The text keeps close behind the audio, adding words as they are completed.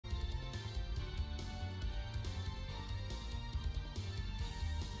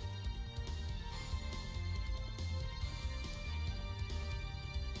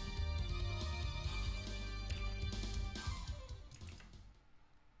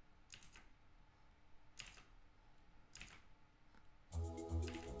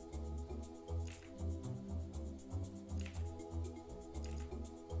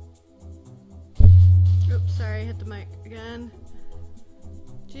sorry, hit the mic again.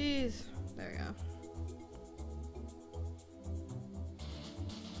 Jeez. There we go.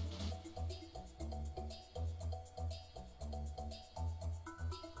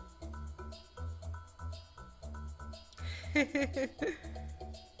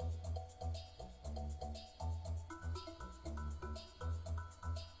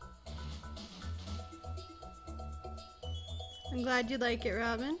 I'm glad you like it,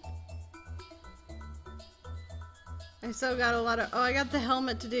 Robin. I still got a lot of... Oh, I got the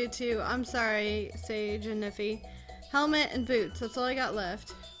helmet to do too. I'm sorry, Sage and Niffy. Helmet and boots. That's all I got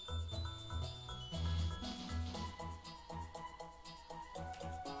left.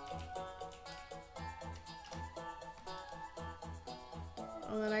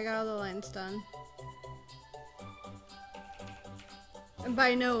 And then I got all the lines done. And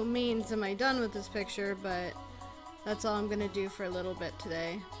by no means am I done with this picture, but that's all I'm gonna do for a little bit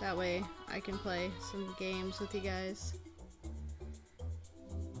today. That way I can play some games with you guys.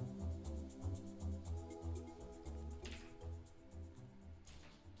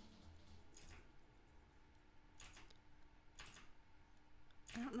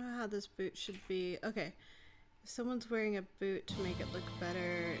 I don't know how this boot should be. Okay, if someone's wearing a boot to make it look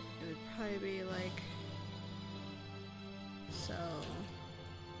better, it would probably be like so.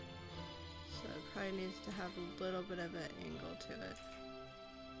 So it probably needs to have a little bit of an angle to it.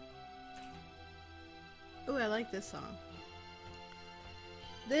 Ooh, I like this song.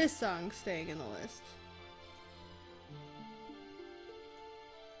 This song's staying in the list.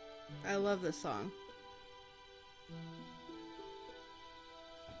 I love this song.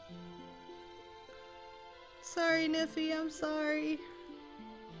 Sorry, Niffy, I'm sorry.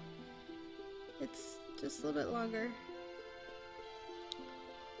 It's just a little bit longer.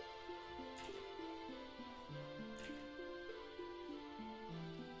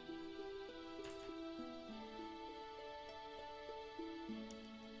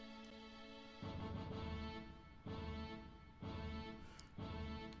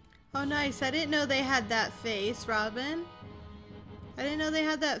 Oh, nice. I didn't know they had that face, Robin. I didn't know they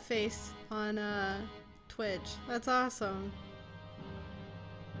had that face on Twitch. That's awesome.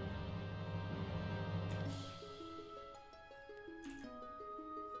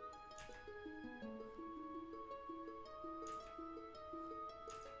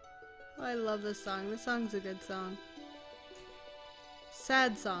 Oh, I love this song. This song's a good song.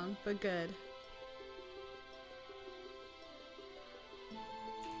 Sad song, but good.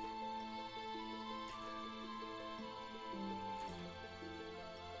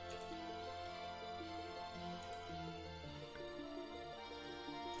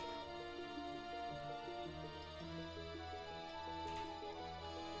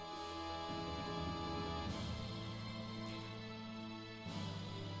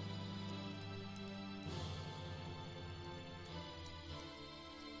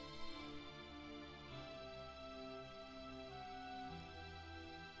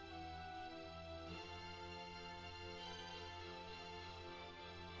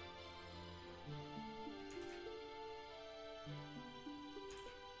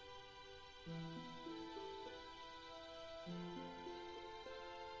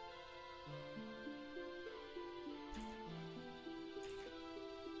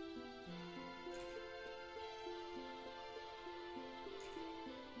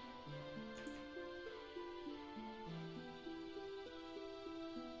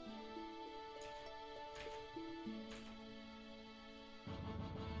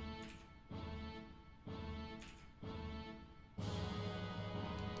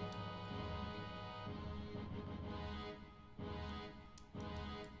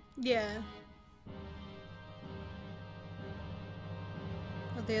 Yeah.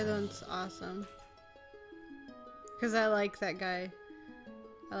 But the other one's awesome. Because I like that guy.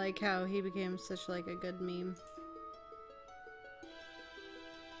 I like how he became such like a good meme.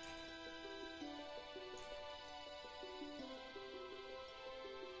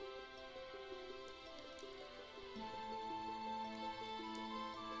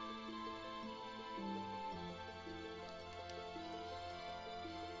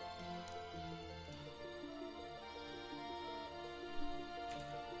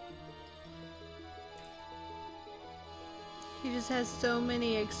 He just has so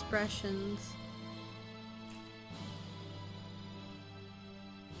many expressions.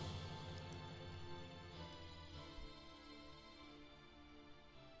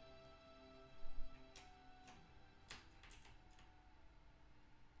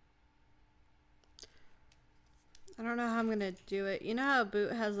 I don't know how I'm gonna do it. You know how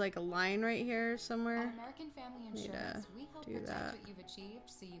Boot has like a line right here somewhere? At American Family Insurance, we help protect what you've achieved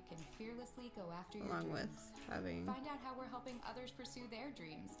so you can fearlessly go after your dreams. Along with having... Find out how we're helping others pursue their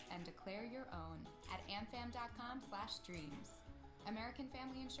dreams and declare your own at amfam.com/dreams. American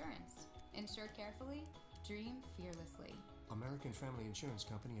Family Insurance. Insure carefully, dream fearlessly. American Family Insurance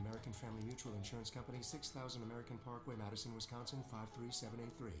Company, American Family Mutual Insurance Company, 6000 American Parkway, Madison, Wisconsin,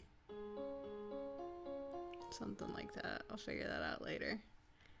 53783. Something like that. I'll figure that out later.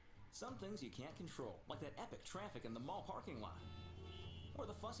 Some things you can't control, like that epic traffic in the mall parking lot. Or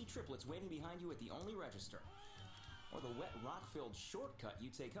the fussy triplets waiting behind you at the only register. Or the wet rock-filled shortcut you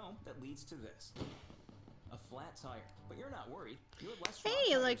take home that leads to this. A flat tire. But you're not worried. You're less.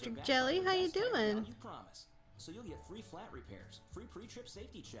 Hey, Electric Jelly, how you doing? You promise. So you'll get free flat repairs, free pre-trip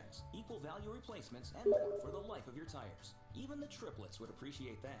safety checks, equal value replacements, and more for the life of your tires. Even the triplets would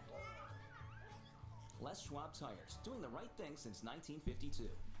appreciate that. Les Schwab Tires, doing the right thing since 1952.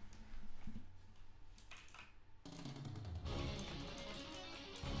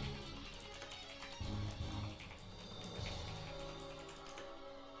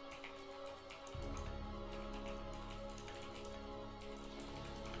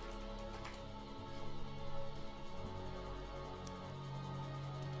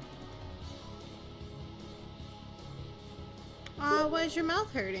 Why is your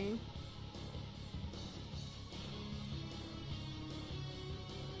mouth hurting?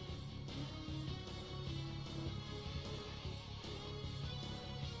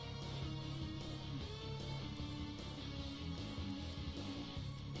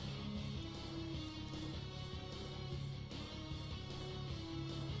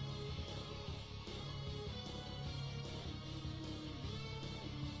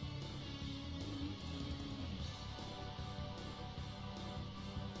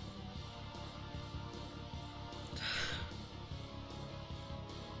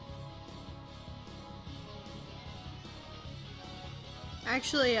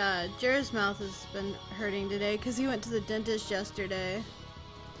 Actually, Jared's mouth has been hurting today because he went to the dentist yesterday.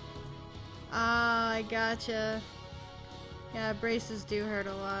 Ah, I gotcha. Yeah, braces do hurt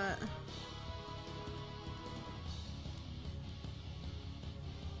a lot.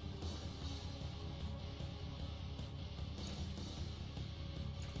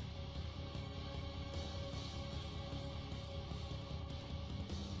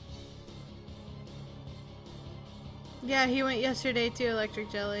 Yeah, he went yesterday too,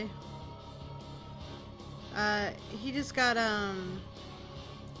 Electric Jelly. He just got,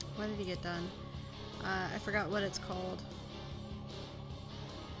 what did he get done? I forgot what it's called.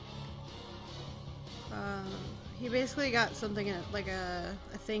 He basically got something in, like a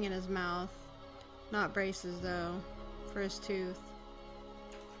thing in his mouth. Not braces though, for his tooth.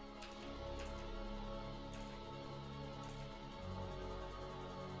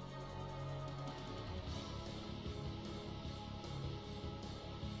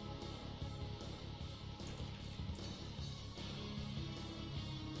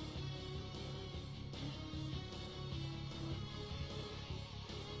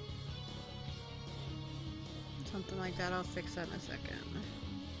 Something like that. I'll fix that in a second.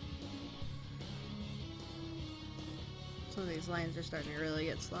 Some of these lines are starting to really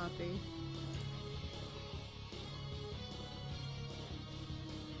get sloppy.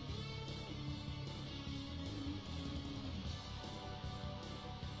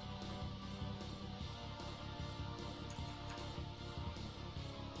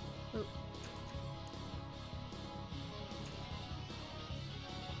 Oh.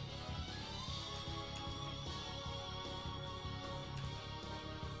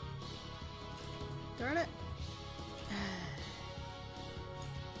 Darn it.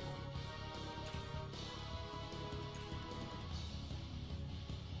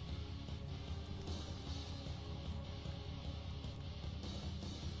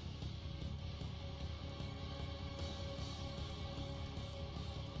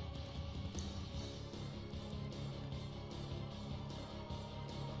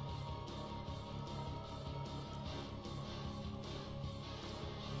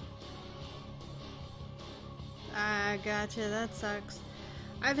 Ah, gotcha. That sucks.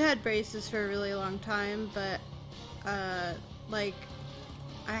 I've had braces for a really long time, but, like,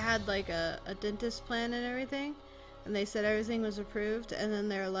 I had, like, a dentist plan and everything, and they said everything was approved, and then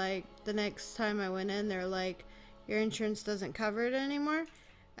they're like, the next time I went in, they're like, your insurance doesn't cover it anymore,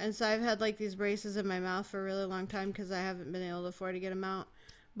 and so I've had, like, these braces in my mouth for a really long time because I haven't been able to afford to get them out,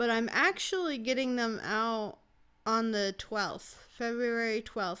 but I'm actually getting them out on the 12th, February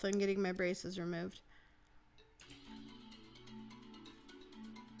 12th, I'm getting my braces removed.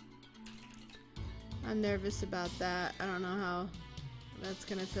 I'm nervous about that. I don't know how that's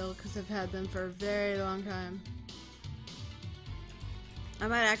gonna feel because I've had them for a very long time. I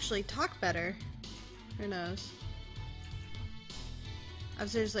might actually talk better. Who knows? I've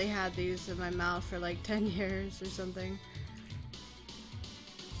seriously had these in my mouth for like 10 years or something.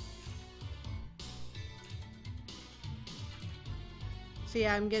 So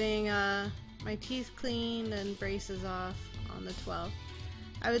yeah, I'm getting my teeth cleaned and braces off on the 12th.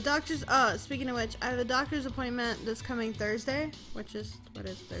 I have a doctor's, oh, speaking of which, I have a doctor's appointment this coming Thursday, which is, what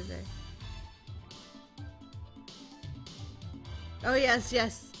is Thursday? Oh yes,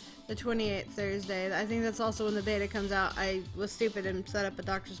 yes, the 28th Thursday. I think that's also when the beta comes out. I was stupid and set up a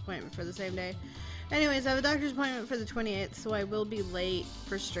doctor's appointment for the same day. Anyways, I have a doctor's appointment for the 28th, so I will be late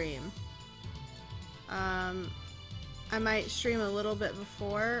for stream. I might stream a little bit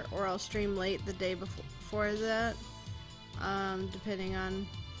before, or I'll stream late the day before that. Depending on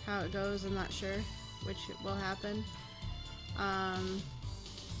how it goes, I'm not sure which will happen.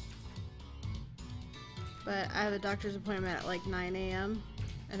 But I have a doctor's appointment at like 9 a.m.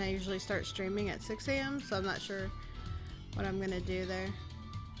 and I usually start streaming at 6 a.m. so I'm not sure what I'm gonna do there.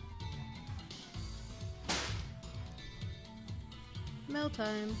 Meal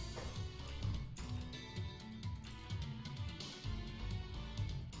time.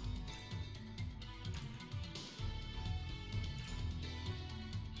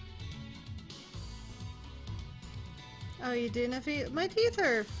 Oh, you do, Neffy? My teeth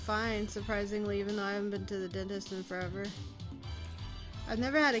are fine, surprisingly, even though I haven't been to the dentist in forever. I've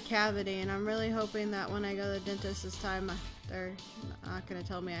never had a cavity, and I'm really hoping that when I go to the dentist this time, they're not going to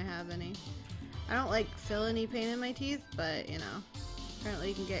tell me I have any. I don't, like, feel any pain in my teeth, but, you know, apparently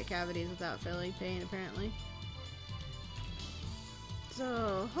you can get cavities without feeling pain, apparently.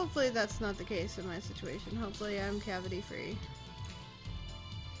 So, hopefully that's not the case in my situation. Hopefully I'm cavity-free.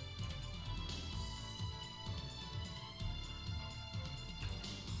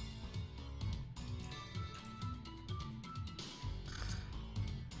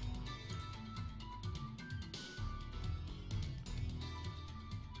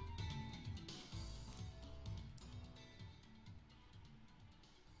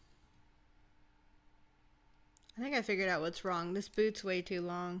 I think I figured out what's wrong. This boot's way too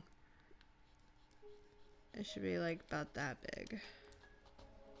long. It should be like about that big.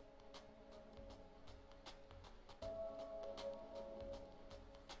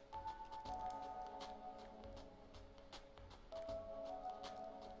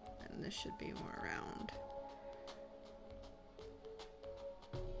 And this should be more round.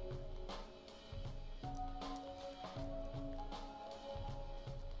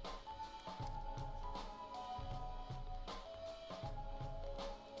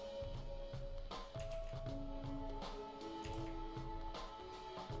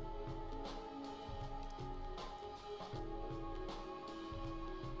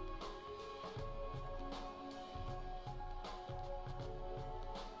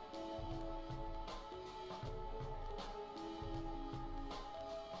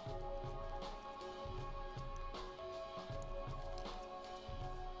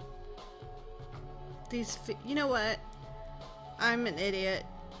 You know what? I'm an idiot.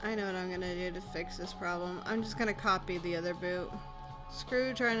 I know what I'm gonna do to fix this problem. I'm just gonna copy the other boot.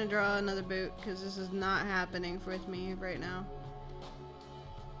 Screw trying to draw another boot, because this is not happening with me right now.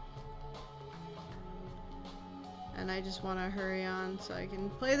 And I just want to hurry on so I can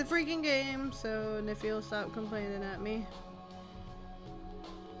play the freaking game, so Nifty will stop complaining at me.